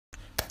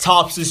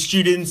Types of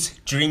students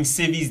during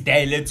civvies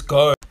day, let's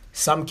go.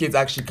 Some kids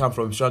actually come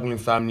from struggling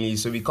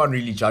families, so we can't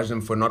really judge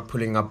them for not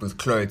pulling up with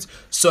clothes.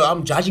 So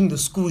I'm judging the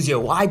schools here.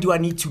 Why do I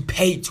need to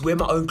pay to wear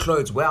my own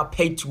clothes? Where I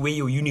paid to wear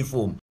your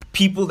uniform?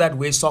 People that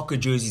wear soccer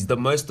jerseys, the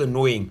most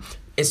annoying.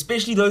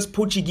 Especially those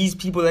Portuguese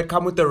people that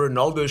come with the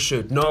Ronaldo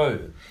shirt. No.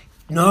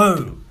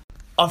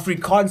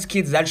 Afrikaans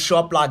kids that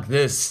shop like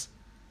this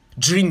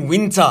during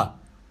winter.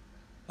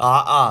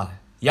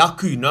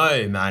 Yaku,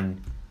 no,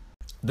 man.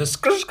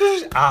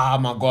 The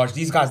my gosh,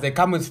 these guys, they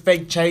come with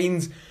fake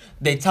chains.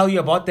 They tell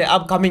you about their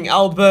upcoming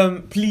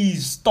album.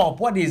 Please stop.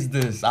 What is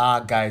this?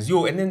 Guys,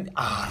 and then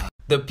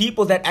the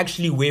people that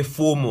actually wear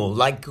formal,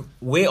 like,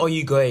 where are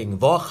you going?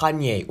 Waar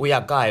gaan jy?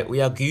 Oya guy,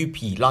 oya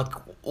goopy. Like,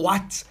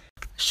 what?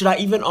 Should I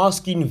even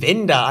ask in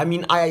Venda? I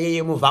mean,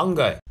 ayaye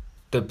muvanga.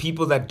 The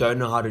people that don't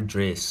know how to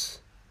dress,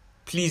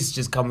 please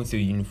just come with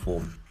your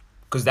uniform,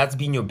 because that's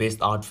been your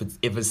best outfit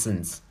ever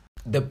since.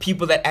 The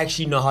people that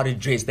actually know how to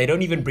dress, they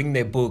don't even bring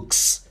their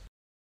books.